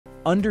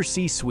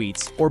undersea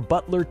suites, or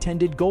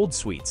butler-tended gold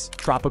suites,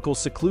 tropical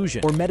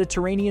seclusion, or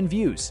Mediterranean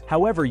views.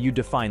 However you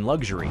define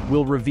luxury,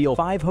 we'll reveal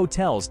 5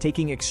 hotels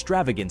taking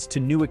extravagance to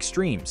new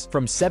extremes,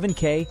 from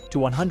 7K to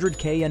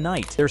 100K a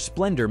night. Their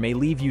splendor may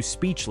leave you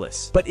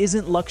speechless. But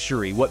isn't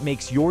luxury what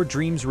makes your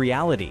dreams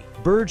reality?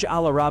 Burj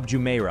Al Arab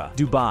Jumeirah,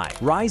 Dubai.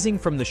 Rising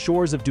from the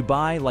shores of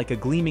Dubai like a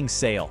gleaming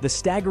sail, the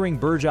staggering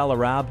Burj Al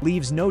Arab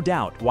leaves no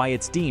doubt why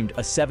it's deemed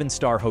a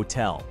 7-star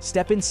hotel.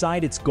 Step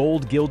inside its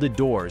gold-gilded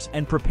doors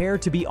and prepare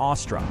to be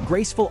awestruck.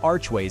 Graceful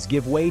archways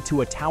give way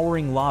to a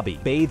towering lobby,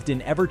 bathed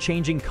in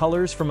ever-changing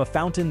colors from a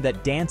fountain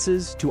that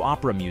dances to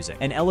opera music.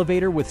 An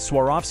elevator with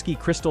Swarovski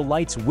crystal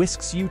lights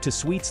whisks you to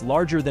suites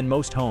larger than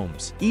most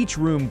homes. Each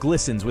room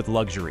glistens with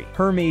luxury.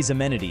 Hermes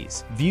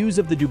amenities, views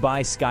of the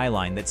Dubai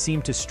skyline that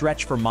seem to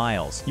stretch for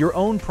miles, your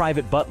own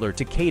private butler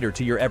to cater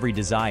to your every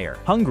desire.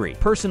 Hungry,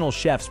 personal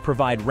chefs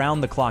provide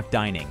round-the-clock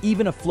dining,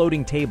 even a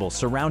floating table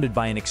surrounded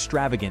by an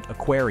extravagant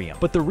aquarium.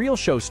 But the real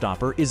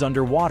showstopper is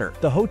underwater,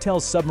 the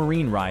hotel's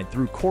submarine ride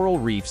through coral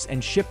reefs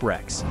and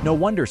shipwrecks. No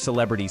wonder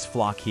celebrities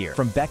flock here,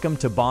 from Beckham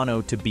to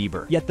Bono to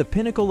Bieber. Yet the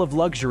pinnacle of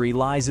luxury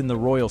lies in the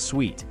royal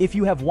suite. If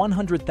you have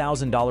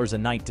 $100,000 a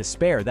night to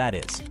spare, that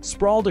is.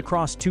 Sprawled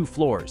across 2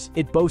 floors,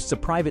 it boasts a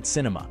private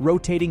cinema,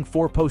 rotating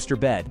 4-poster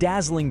bed,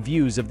 dazzling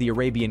views of the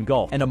Arabian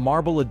Gulf, and a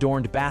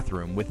marble-adorned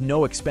bathroom with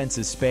no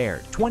expenses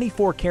spared.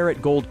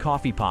 24-karat gold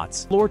coffee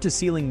pots,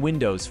 floor-to-ceiling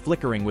windows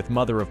flickering with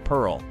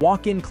mother-of-pearl,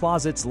 walk-in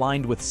closets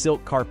lined with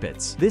silk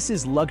carpets. This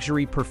is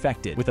luxury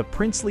perfected, with a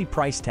princely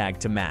price tag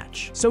to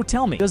match. So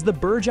tell me, does the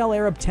Burj Al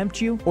Arab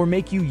tempt you, or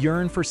make you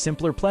yearn for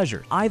simpler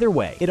pleasure? Either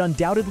way, it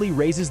undoubtedly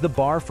raises the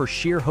bar for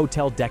sheer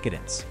hotel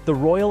decadence. The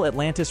Royal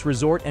Atlantis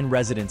Resort and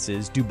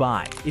Residences,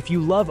 Dubai. If you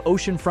love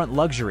oceanfront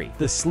luxury,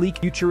 the sleek,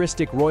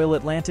 futuristic Royal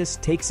Atlantis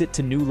takes it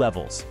to new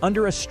levels.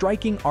 Under a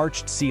striking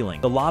arched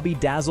ceiling, the lobby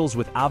dazzles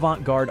with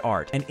avant-garde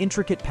art and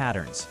intricate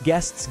patterns.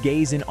 Guests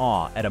gaze in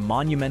awe at a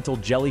monumental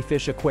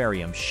jellyfish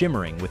aquarium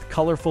shimmering with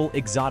colorful,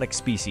 exotic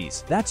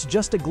species. That's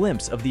just a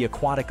glimpse of the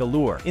aquatic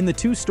allure. In the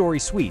 2-story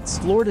suites,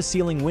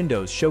 floor-to-ceiling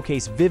windows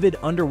showcase vivid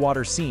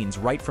underwater scenes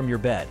right from your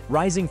bed.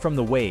 Rising from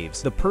the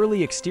waves, the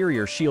pearly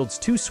exterior shields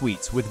 2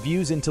 suites with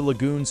views into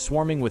lagoons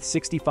swarming with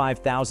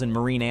 65,000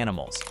 marine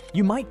animals.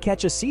 You might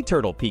catch a sea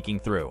turtle peeking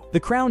through. The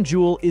crown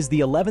jewel is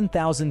the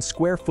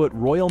 11,000-square-foot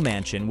royal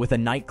mansion with a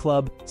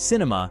nightclub,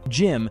 cinema,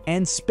 gym,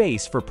 and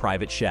space for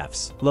private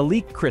chefs.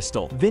 Lalique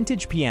crystal,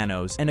 vintage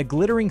pianos, and a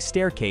glittering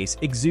staircase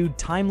exude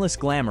timeless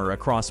glamour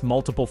across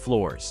multiple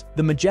floors.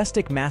 The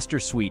majestic master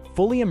suite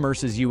fully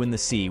immerses you in the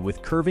sea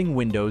with curving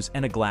windows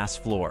and a glass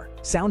floor.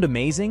 Sound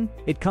amazing?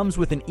 It comes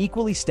with an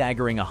equally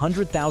staggering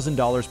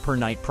 $100,000 per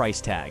night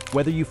price tag.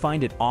 Whether you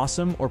find it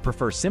awesome or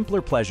prefer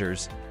simpler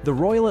pleasures, the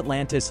Royal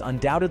Atlantis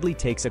undoubtedly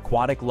takes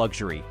aquatic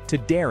luxury to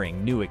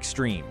daring new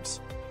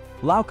extremes.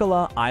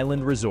 Laucala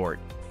Island Resort,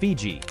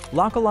 Fiji.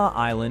 Laucala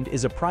Island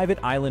is a private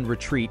island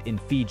retreat in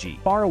Fiji,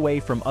 far away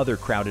from other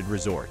crowded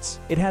resorts.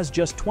 It has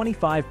just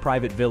 25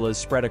 private villas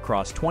spread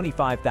across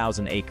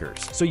 25,000 acres,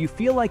 so you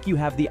feel like you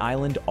have the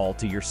island all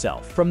to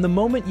yourself. From the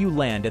moment you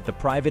land at the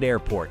private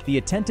airport, the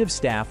attentive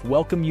staff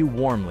welcome you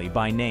warmly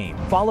by name.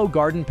 Follow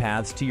garden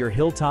paths to your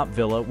hilltop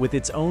villa with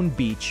its own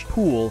beach,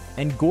 pool,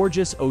 and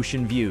gorgeous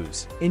ocean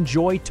views.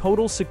 Enjoy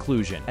total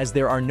seclusion, as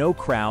there are no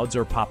crowds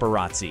or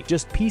paparazzi,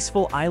 just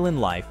peaceful island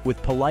life with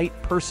polite,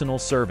 personal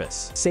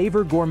service.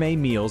 Savor gourmet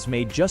meals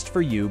made just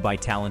for you by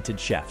talented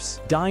chefs.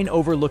 Dine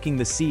overlooking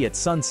the sea at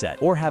sunset,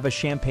 or have a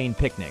champagne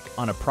picnic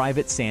on a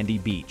private sandy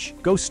beach.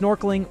 Go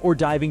snorkeling or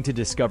diving to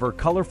discover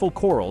colorful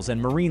corals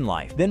and marine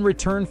life, then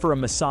return for a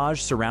massage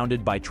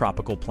surrounded by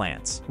tropical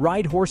plants.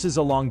 Ride horses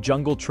along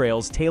jungle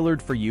trails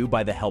tailored for you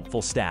by the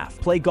helpful staff.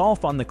 Play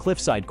golf on the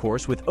cliffside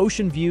course with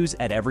ocean views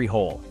at every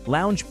hole.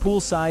 Lounge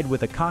poolside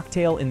with a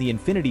cocktail in the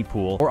infinity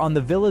pool or on the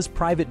villa's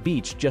private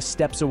beach just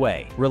steps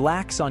away.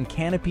 Relax on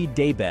canopied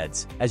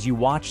daybeds as you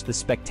watch the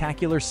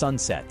spectacular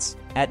sunsets.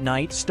 At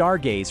night,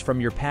 stargaze from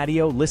your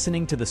patio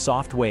listening to the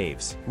soft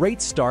waves.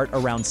 Rates start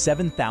around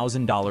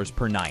 $7,000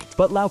 per night.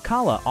 But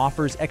Laucala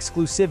offers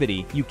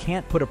exclusivity you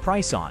can't put a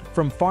price on.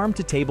 From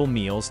farm-to-table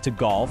meals to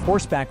golf,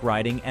 horseback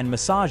riding, and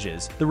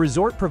massages, the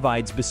resort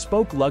provides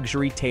bespoke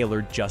luxury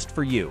tailored just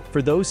for you.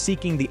 For those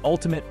seeking the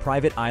ultimate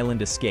private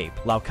island escape,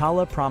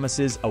 Laucala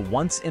promises a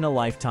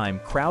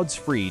once-in-a-lifetime,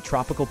 crowds-free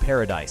tropical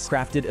paradise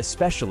crafted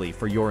especially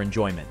for your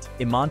enjoyment.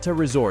 Imanta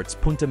Resorts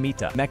Punta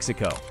Mita,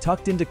 Mexico.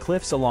 Tucked into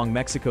cliffs along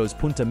Mexico's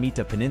Punta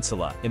Mita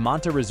Peninsula,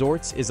 Imanta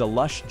Resorts is a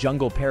lush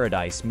jungle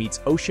paradise meets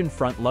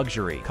oceanfront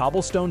luxury.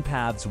 Cobblestone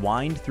paths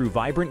wind through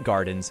vibrant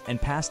gardens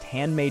and past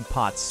handmade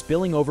pots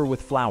spilling over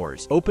with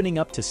flowers, opening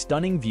up to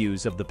stunning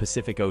views of the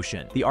Pacific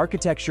Ocean. The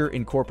architecture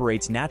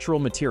incorporates natural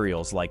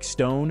materials like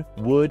stone,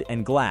 wood,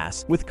 and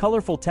glass, with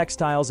colorful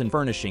textiles and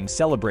furnishings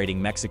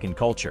celebrating Mexican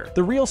culture.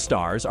 The real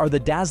stars are the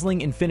dazzling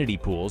infinity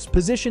pools,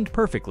 positioned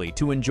perfectly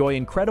to enjoy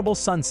incredible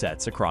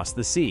sunsets across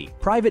the sea.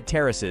 Private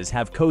terraces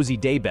have cozy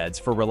daybeds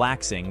for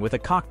relaxing with with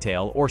a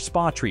cocktail or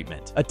spa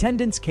treatment.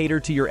 Attendants cater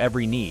to your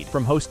every need,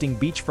 from hosting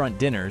beachfront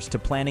dinners to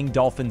planning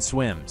dolphin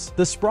swims.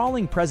 The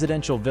sprawling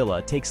presidential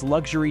villa takes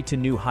luxury to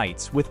new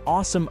heights with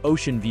awesome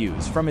ocean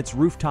views from its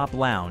rooftop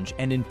lounge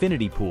and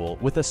infinity pool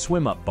with a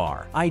swim-up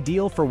bar,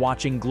 ideal for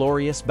watching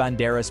glorious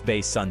Banderas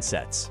Bay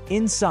sunsets.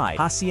 Inside,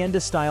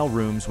 hacienda-style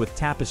rooms with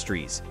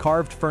tapestries,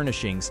 carved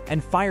furnishings,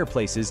 and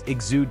fireplaces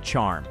exude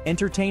charm.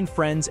 Entertain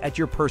friends at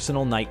your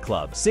personal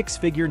nightclub.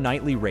 Six-figure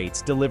nightly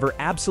rates deliver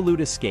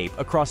absolute escape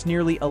across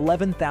nearly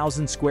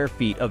 11,000 square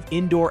feet of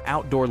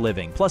indoor-outdoor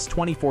living, plus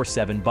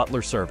 24/7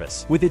 butler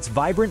service. With its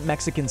vibrant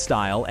Mexican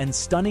style and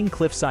stunning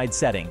cliffside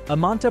setting,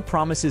 Imanta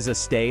promises a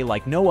stay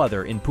like no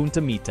other in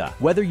Punta Mita.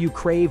 Whether you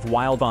crave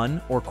wild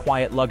fun or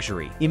quiet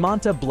luxury,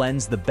 Imanta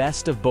blends the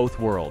best of both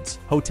worlds.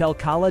 Hotel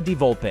Cala Di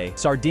Volpe,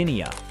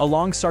 Sardinia,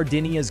 along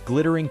Sardinia's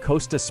glittering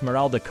Costa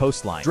Smeralda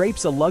coastline,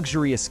 drapes a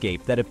luxury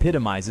escape that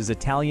epitomizes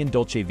Italian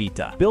dolce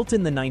vita. Built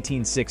in the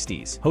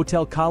 1960s,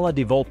 Hotel Cala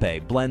Di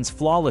Volpe blends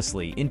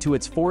flawlessly into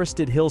its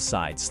forested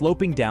hillside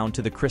sloping down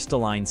to the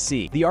crystalline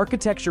sea. The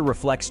architecture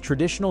reflects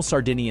traditional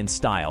Sardinian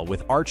style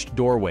with arched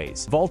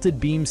doorways,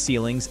 vaulted beam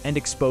ceilings, and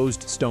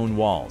exposed stone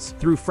walls.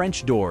 Through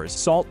French doors,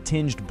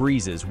 salt-tinged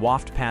breezes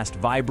waft past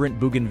vibrant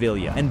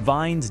bougainvillea and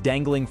vines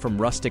dangling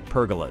from rustic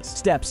pergolas.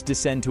 Steps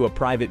descend to a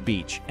private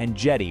beach and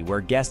jetty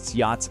where guests'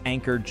 yachts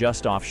anchor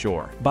just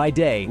offshore. By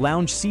day,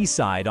 lounge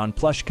seaside on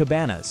plush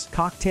cabanas,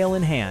 cocktail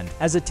in hand,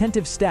 as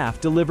attentive staff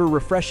deliver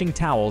refreshing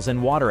towels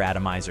and water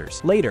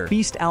atomizers. Later,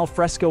 feast al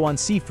fresco on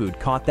seafood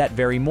caught that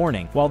very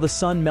morning while the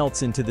sun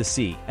melts into the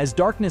sea. As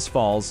darkness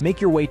falls,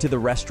 make your way to the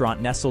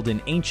restaurant nestled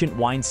in ancient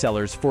wine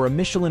cellars for a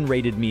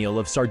Michelin-rated meal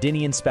of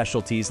Sardinian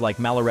specialties like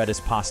Malaretta's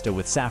pasta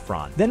with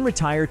saffron. Then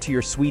retire to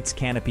your suite's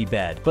canopy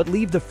bed, but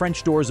leave the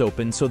French doors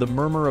open so the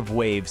murmur of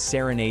waves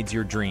serenades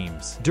your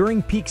dreams.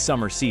 During peak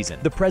summer season,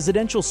 the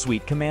presidential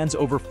suite commands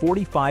over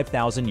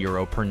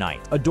 €45,000 per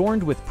night.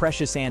 Adorned with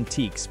precious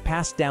antiques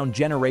passed down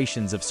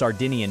generations of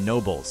Sardinian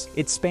nobles,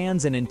 it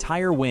spans an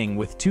entire wing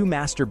with 2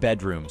 master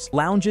bedrooms,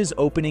 lounges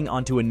opening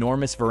onto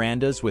enormous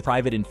verandas with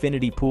private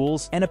infinity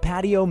pools, and a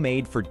patio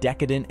made for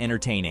decadent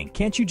entertaining.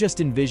 Can't you just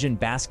envision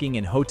basking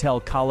in Hotel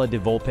Cala Di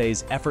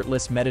Volpe's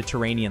effortless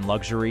Mediterranean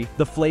luxury?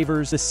 The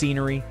flavors, the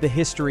scenery, the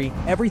history,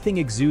 everything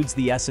exudes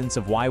the essence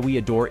of why we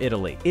adore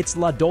Italy. It's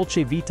La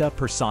Dolce Vita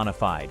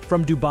personified.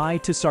 From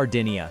Dubai to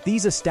Sardinia,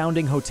 these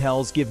astounding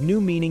hotels give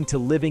new meaning to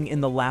living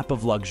in the lap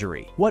of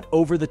luxury. What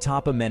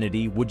over-the-top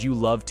amenity would you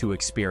love to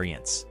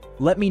experience?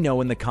 Let me know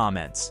in the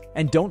comments.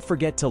 And don't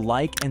forget to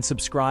like and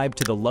subscribe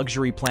to the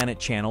Luxury Planet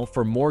channel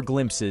for more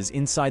glimpses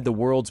inside the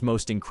world's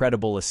most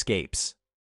incredible escapes.